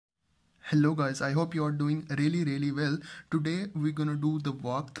Hello guys, I hope you are doing really well. Today we're gonna do the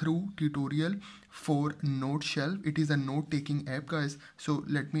walkthrough tutorial for Noteshelf. It is a note-taking app guys. So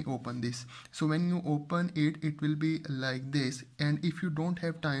let me open this. So when you open it, it will be like this. And if you don't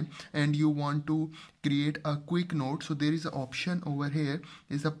have time and you want to create a quick note, so there is an option over here,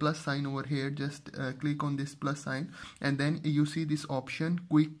 is a plus sign over here. Just click on this plus sign and then you see this option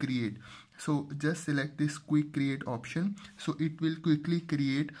quick create. So just select this quick create option, so it will quickly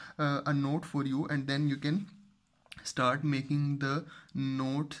create a note for you, and then you can start making the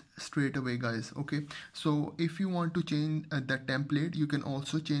note straight away guys. Okay, so if you want to change the template, you can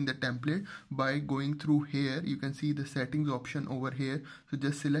also change the template by going through here. You can see the settings option over here, so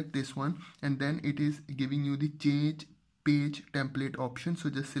just select this one and then it is giving you the change page template option.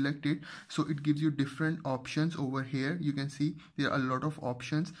 So just select it, so it gives you different options over here. You can see there are a lot of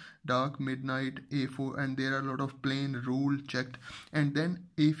options: dark, midnight, A4, and there are a lot of plain, rule, checked. And then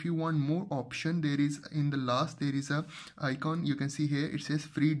if you want more option, there is in the last there is a icon. You can see here it says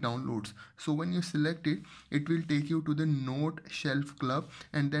free downloads. So when you select it, it will take you to the Noteshelf club,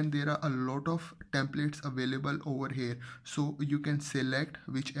 and then there are a lot of templates available over here, so you can select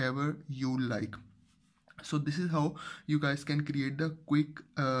whichever you like. So this is how you guys can create the quick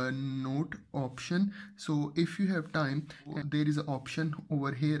note option. So if you have time, there is an option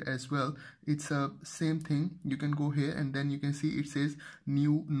over here as well. It's a same thing. You can go here and then you can see it says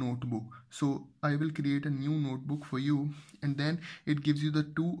new notebook. So I will create a new notebook for you, and then it gives you the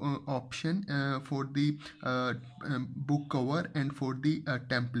two option for the book cover and for the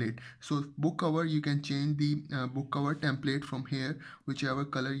template. So book cover, you can change the book cover template from here, whichever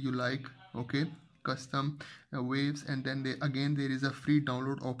color you like. Okay, custom waves, and then there is a free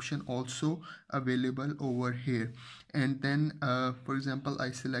download option also available over here. And then for example,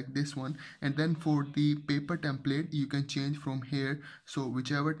 I select this one, and then for the paper template you can change from here. So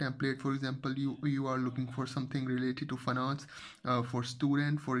whichever template, for example, you are looking for something related to finance for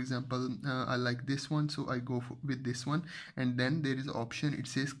student, for example, I like this one, so I go with this one. And then there is option, it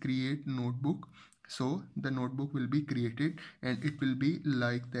says create notebook. So the notebook will be created and it will be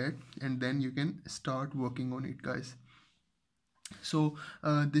like that, and then you can start working on it guys. So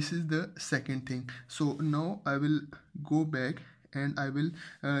this is the second thing. So now I will go back and I will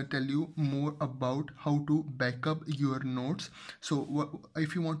tell you more about how to backup your notes. So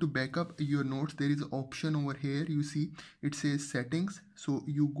if you want to backup your notes, there is an option over here. You see it says settings. So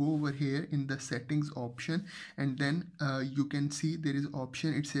you go over here in the settings option, and then you can see there is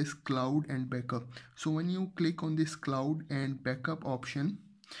option, it says cloud and backup. So when you click on this cloud and backup option,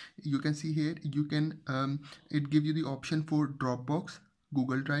 you can see here you can it gives you the option for Dropbox,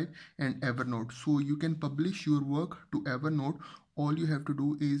 Google Drive, and Evernote. So you can publish your work to Evernote. All you have to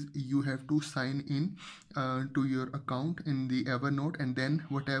do is you have to sign in to your account in the Evernote, and then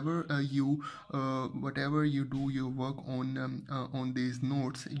whatever you do your work on these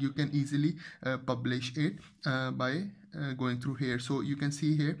notes, you can easily publish it by going through here. So you can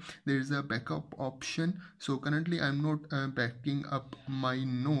see here there is a backup option. So currently I'm not backing up my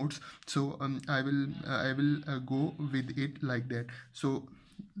notes, so I will go with it like that. So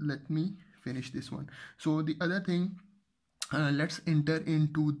let me finish this one. So the other thing, let's enter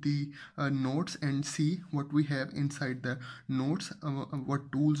into the notes and see what we have inside the notes.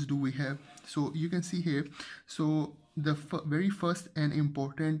 What tools do we have? So you can see here, so the very first and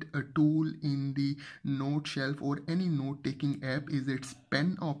important tool in the Noteshelf or any note-taking app is its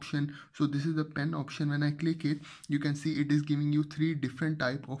pen option. So this is the pen option. When I click it, you can see it is giving you three different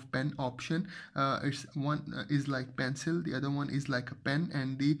type of pen option. It's one is like pencil, the other one is like a pen,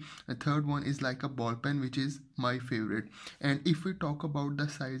 and the third one is like a ball pen, which is my favorite. And if we talk about the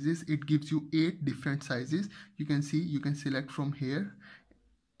sizes, it gives you 8 different sizes. You can see, you can select from here,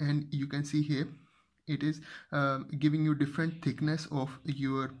 and you can see here it is giving you different thickness of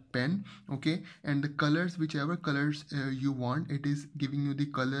your pen. Okay, and the colors, whichever colors you want, it is giving you the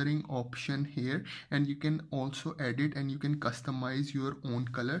coloring option here, and you can also edit and you can customize your own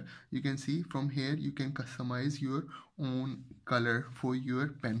color. You can see from here you can customize your own color for your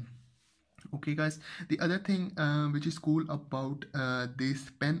pen. Okay guys, the other thing which is cool about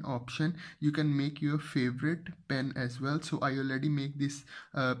this pen option, you can make your favorite pen as well. So I already make this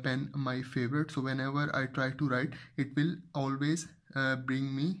pen my favorite, so whenever I try to write, it will always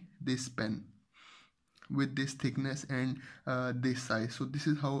bring me this pen with this thickness and this size. So this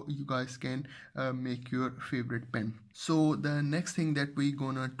is how you guys can make your favorite pen. So the next thing that we're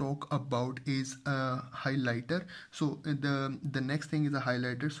gonna talk about is a highlighter. So the next thing is a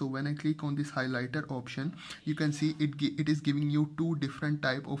highlighter. So when I click on this highlighter option, you can see it is giving you two different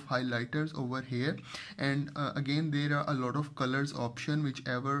type of highlighters over here. And again, there are a lot of colors option,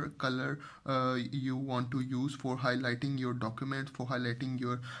 whichever color you want to use for highlighting your document, for highlighting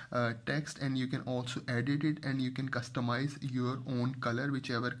your text, and you can also edit it and you can customize your own color,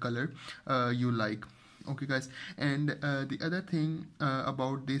 whichever color you like. Okay guys, and the other thing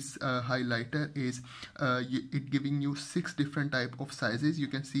about this highlighter is it giving you 6 different type of sizes. You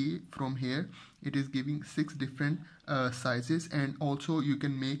can see from here it is giving 6 different sizes, and also you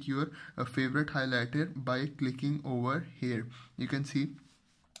can make your favorite highlighter by clicking over here. You can see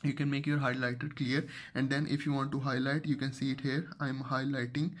you can make your highlighter clear, and then if you want to highlight, you can see it here. I'm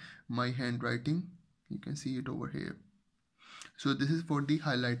highlighting my handwriting. You can see it over here. So this is for the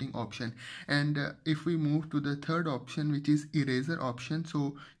highlighting option. And if we move to the third option, which is eraser option,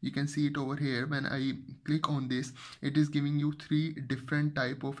 so you can see it over here. When I click on this, it is giving you 3 different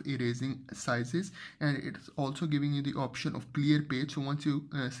type of erasing sizes, and it's also giving you the option of clear page. So once you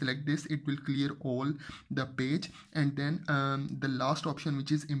select this, it will clear all the page. And then the last option,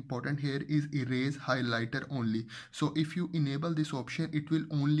 which is important here, is erase highlighter only. So if you enable this option, it will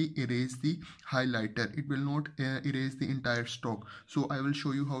only erase the highlighter. It will not erase the entire stroke. So I will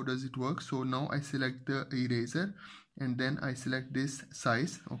show you how does it work. So now I select the eraser, and then I select this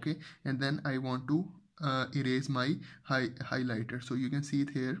size, okay, and then I want to erase my highlighter. So you can see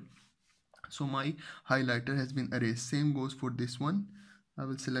it here. So my highlighter has been erased. Same goes for this one. I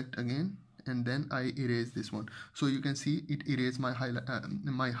will select again, and then I erase this one. So you can see it erase my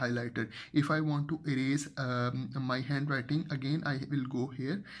highlighter. If I want to erase my handwriting, again I will go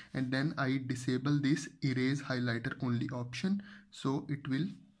here, and then I disable this erase highlighter only option. So it will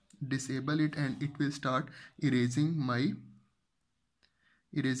disable it, and it will start erasing my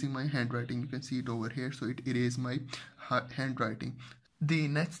handwriting. You can see it over here. So it erased my handwriting. The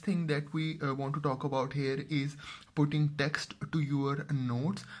next thing that we want to talk about here is putting text to your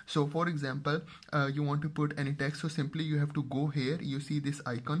notes. So for example, you want to put any text, so simply you have to go here. You see this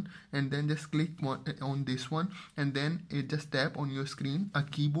icon, and then just click on this one, and then just tap on your screen. A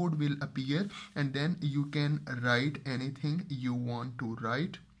keyboard will appear, and then you can write anything you want to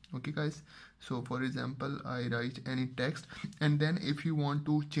write. Okay guys, so for example, I write any text, and then if you want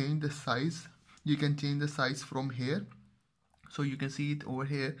to change the size, you can change the size from here. So you can see it over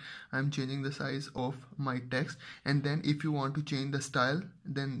here. I'm changing the size of my text, and then if you want to change the style,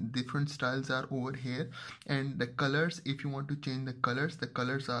 then different styles are over here. And the colors, if you want to change the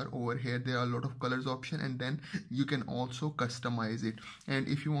colors are over here. There are a lot of colors option, and then you can also customize it. And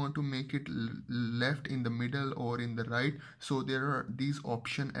if you want to make it left, in the middle, or in the right, so there are these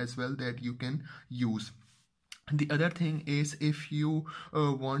options as well that you can use. The other thing is, if you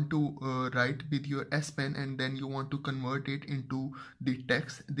want to write with your S Pen, and then you want to convert it into the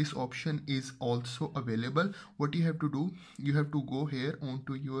text, this option is also available. What you have to do, you have to go here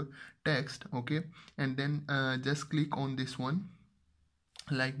onto your text, okay, and then just click on this one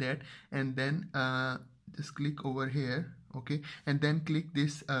like that, and then just click over here, okay, and then click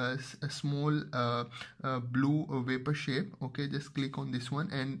this small blue vapor shape, okay, just click on this one,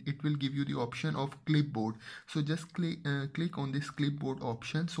 and it will give you the option of clipboard. So just click on this clipboard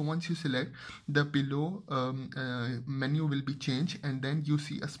option. So once you select, the below menu will be changed, and then you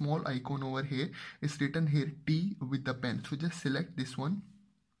see a small icon over here. It's written here T with the pen. So just select this one,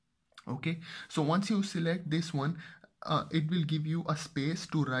 okay. So once you select this one, it will give you a space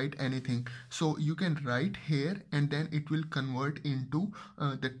to write anything. So you can write here, and then it will convert into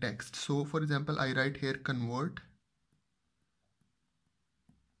the text. So for example, I write here convert,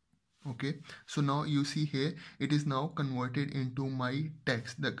 okay. So now you see here, it is now converted into my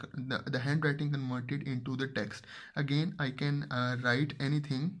text. The handwriting converted into the text. Again, I can write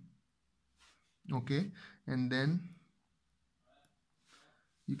anything, okay, and then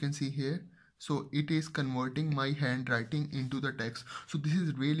you can see here, so it is converting my handwriting into the text. So this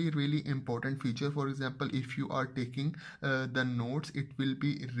is really important feature. For example, if you are taking the notes, it will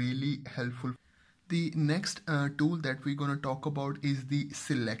be really helpful. The next tool that we're gonna talk about is the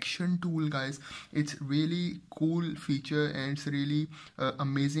selection tool, guys. It's really cool feature, and it's really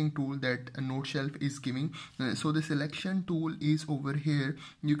amazing tool that Noteshelf is giving. So the selection tool is over here.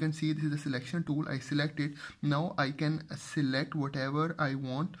 You can see this is the selection tool. I select it. Now I can select whatever I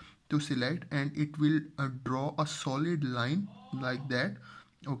want to select, and it will draw a solid line like that,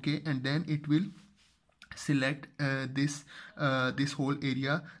 okay, and then it will select this whole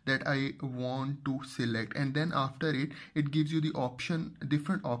area that I want to select, and then after it gives you the option,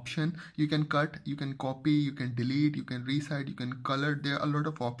 different option. You can cut, you can copy, you can delete, you can resize, you can color. There are a lot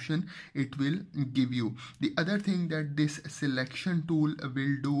of option it will give you. The other thing that this selection tool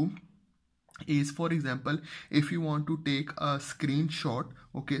will do is, for example, if you want to take a screenshot,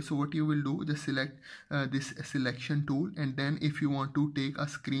 okay, so what you will do, just select this selection tool, and then if you want to take a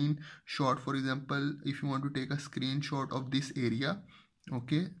screenshot, for example, if you want to take a screenshot of this area,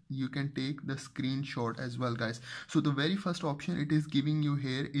 okay, you can take the screenshot as well, guys. So the very first option it is giving you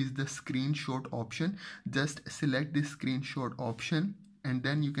here is the screenshot option. Just select this screenshot option, and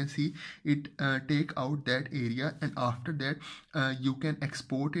then you can see it take out that area, and after that you can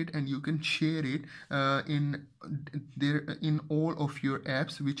export it and you can share it in all of your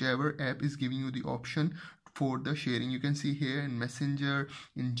apps, whichever app is giving you the option for the sharing. You can see here in Messenger,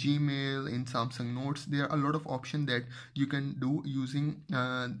 in Gmail, in Samsung Notes, there are a lot of options that you can do using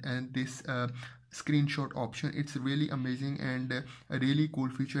and this screenshot option. It's really amazing and a really cool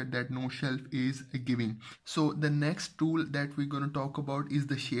feature that Noteshelf is giving. So the next tool that we're going to talk about is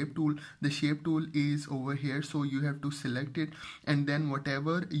the shape tool. The shape tool is over here, so you have to select it, and then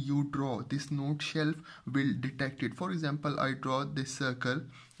whatever you draw, this Noteshelf will detect it. For example, I draw this circle,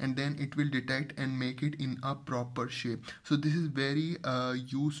 and then it will detect and make it in a proper shape. So this is very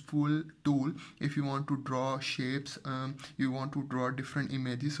useful tool if you want to draw shapes, you want to draw different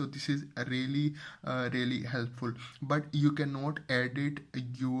images. So this is really really helpful, but you cannot edit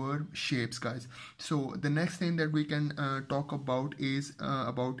your shapes, guys. So the next thing that we can talk about is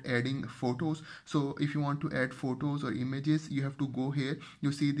about adding photos. So if you want to add photos or images, you have to go here.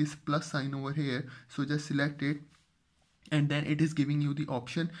 You see this plus sign over here, so just select it, and then it is giving you the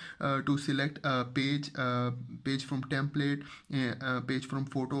option to select a page from template, page from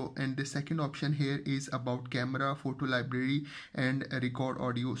photo, and the second option here is about camera, photo library, and record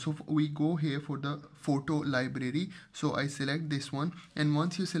audio. So we go here for the photo library, so I select this one, and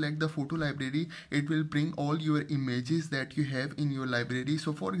once you select the photo library, it will bring all your images that you have in your library.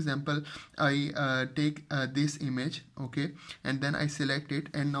 So for example, I take this image, okay, and then I select it,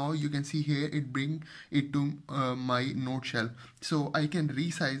 and now you can see here it bring it to my Noteshelf. So I can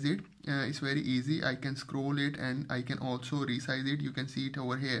resize it. It's very easy. I can scroll it and I can also resize it. You can see it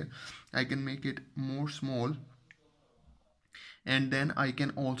over here. I can make it more small, and then I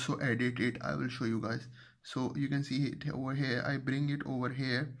can also edit it. I will show you guys. So you can see it over here. I bring it over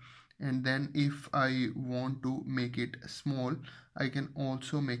here, and then if I want to make it small, I can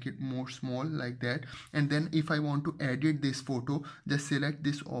also make it more small like that. And then if I want to edit this photo, just select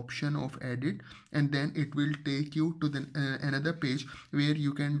this option of edit, and then it will take you to the another page where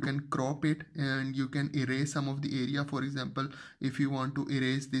you can crop it and you can erase some of the area. For example, if you want to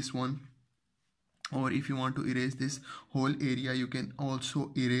erase this one, or if you want to erase this whole area, you can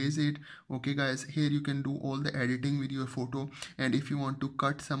also erase it. Okay guys, here you can do all the editing with your photo, and if you want to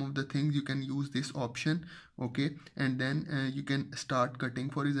cut some of the things, you can use this option, okay, and then you can start cutting.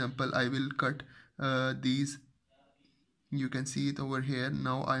 For example, I will cut these. You can see it over here.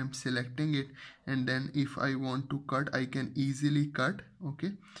 Now I am selecting it, and then if I want to cut, I can easily cut.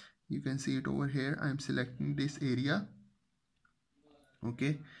 Okay, you can see it over here. I am selecting this area,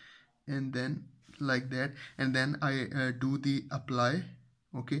 okay, and then like that, and then I do the apply,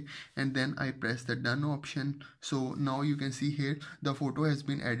 okay, and then I press the done option. So now you can see here the photo has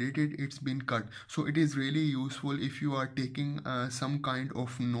been edited, it's been cut. So it is really useful if you are taking some kind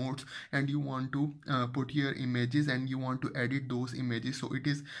of notes and you want to put your images and you want to edit those images. So it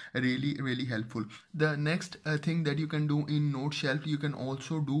is really really helpful. The next thing that you can do in Noteshelf, you can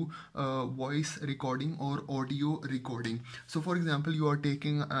also do voice recording or audio recording. So for example, you are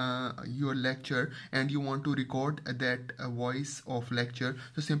taking your lecture and you want to record that voice of lecture.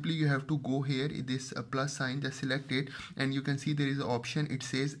 So simply you have to go here, this plus sign, just select it, and you can see there is an option, it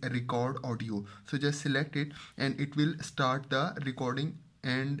says record audio. So just select it and it will start the recording,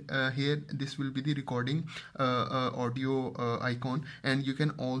 and here this will be the recording audio icon, and you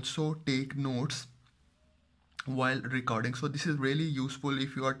can also take notes while recording. So this is really useful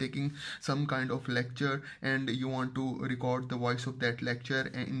if you are taking some kind of lecture and you want to record the voice of that lecture,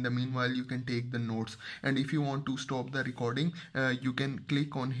 and in the meanwhile you can take the notes. And if you want to stop the recording, you can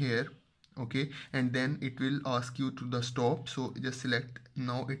click on here, okay, and then it will ask you to the stop. So just select,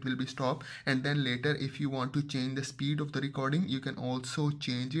 now it will be stop, and then later if you want to change the speed of the recording, you can also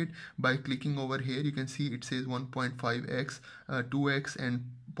change it by clicking over here. You can see it says 1.5x, 2x and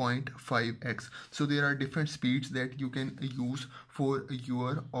 0.5x. So there are different speeds that you can use for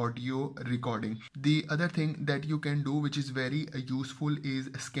your audio recording. The other thing that you can do, which is very useful, is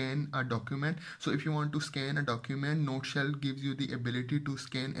scan a document. So if you want to scan a document, Noteshelf gives you the ability to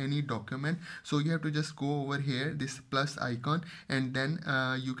scan any document. So you have to just go over here, this plus icon, and then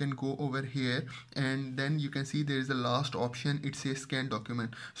you can go over here, and then you can see there is a last option. It says scan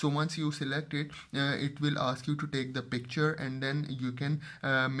document. So once you select it, it will ask you to take the picture, and then you can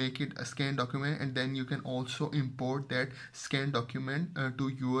make it a scan document, and then you can also import that scan document to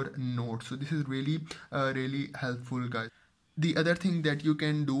your notes. So this is really helpful, guys. The other thing that you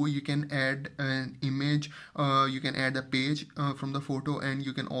can do, you can add an image, you can add a page from the photo, and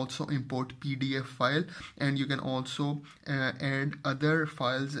you can also import PDF file, and you can also add other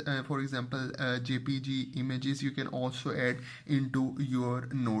files, for example JPG images, you can also add into your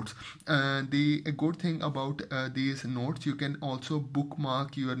notes. The good thing about these notes, you can also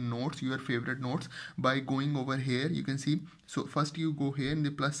bookmark your notes, your favorite notes, by going over here. You can see, so first you go here in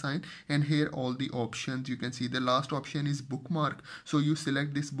the plus sign, and here all the options. You can see the last option is bookmark. So you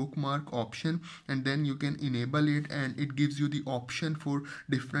select this bookmark option, and then you can enable it, and it gives you the option for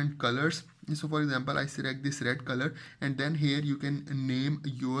different colors. So for example, I select this red color, and then here you can name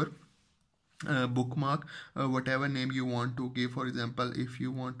your bookmark, whatever name you want to give. For example, if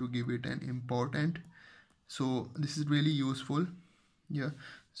you want to give it an important, so this is really useful. Yeah,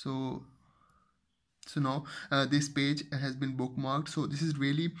 so now this page has been bookmarked. So this is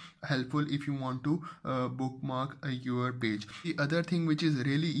really helpful if you want to bookmark your page. The other thing which is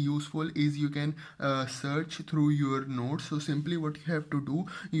really useful is you can search through your notes. So simply what you have to do,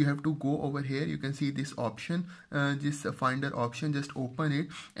 you have to go over here. You can see this option, this finder option, just open it,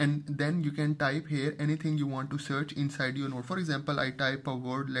 and then you can type here anything you want to search inside your note. For example, I type a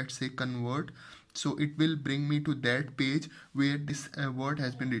word, let's say convert. So it will bring me to that page where this word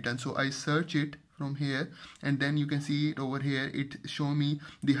has been written. So I search it from here, and then you can see it over here. It show me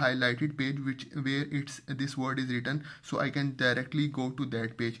the highlighted page where this word is written, so I can directly go to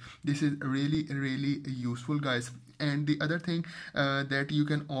that page. This is really useful, guys. And the other thing that you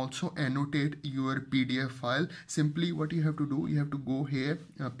can also annotate your PDF file. Simply what you have to do, you have to go here,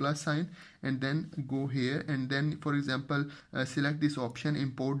 plus sign, and then go here, and then for example select this option,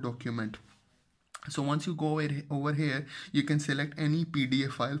 import document. So once you go over here, you can select any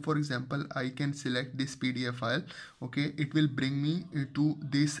PDF file. For example, I can select this PDF file. Okay, it will bring me to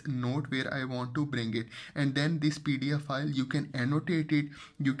this note where I want to bring it, and then this PDF file, you can annotate it,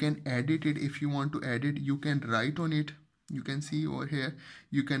 you can edit it. If you want to edit, you can write on it. You can see over here,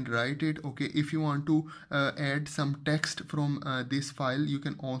 you can write it. Okay, if you want to add some text from this file, you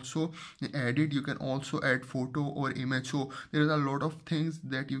can also add it. You can also add photo or image. So there is a lot of things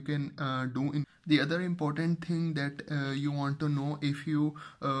that you can do. In the other important thing that you want to know, if you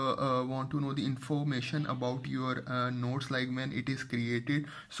want to know the information about your notes, like when it is created,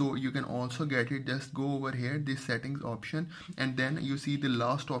 so you can also get it. Just go over here, this settings option, and then you see the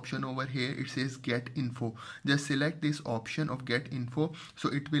last option over here, it says get info. Just select this option of get info. So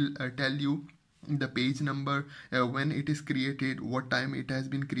it will tell you the page number, when it is created, what time it has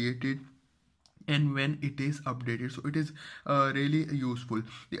been created, and when it is updated. So it is really useful.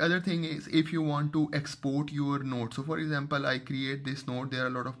 The other thing is, if you want to export your notes, so for example, I create this note, there are a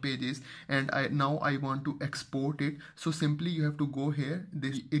lot of pages, and now I want to export it. So simply you have to go here,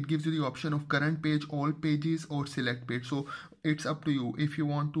 it gives you the option of current page, all pages, or select page. So it's up to you if you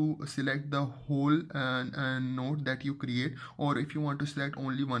want to select the whole note that you create, or if you want to select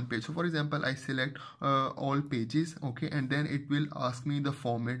only one page. So for example, I select all pages. Okay, and then it will ask me the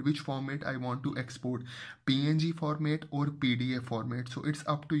format, which format I want to export, PNG format or PDF format. So it's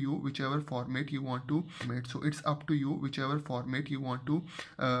up to you whichever format you want to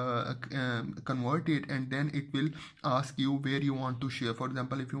convert it, and then it will ask you where you want to share. For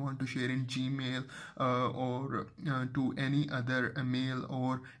example, if you want to share in Gmail or to any other mail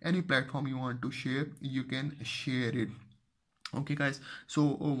or any platform you want to share, you can share it. Okay guys, so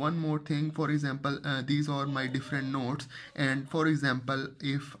one more thing, for example, these are my different notes, and for example,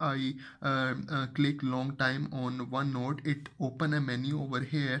 if I click long time on one note, it open a menu over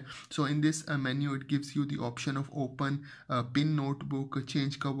here. So in this menu, it gives you the option of open, pin notebook,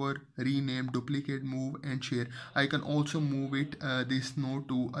 change cover, rename, duplicate, move, and share. I can also move it, this note,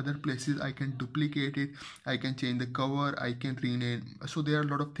 to other places. I can duplicate it, I can change the cover, I can rename. So there are a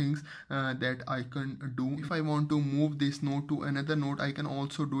lot of things that I can do. If I want to move this note to another note, I can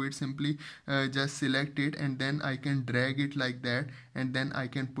also do it. Simply just select it, and then I can drag it like that, and then I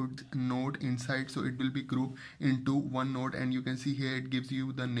can put note inside, so it will be grouped into one note. And you can see here it gives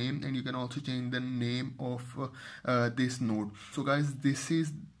you the name, and you can also change the name of this note. So guys, this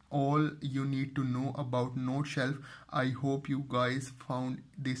is all you need to know about Noteshelf. I hope you guys found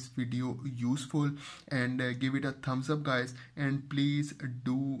this video useful, and give it a thumbs up guys, and please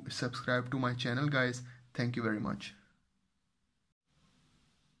do subscribe to my channel guys. Thank you very much.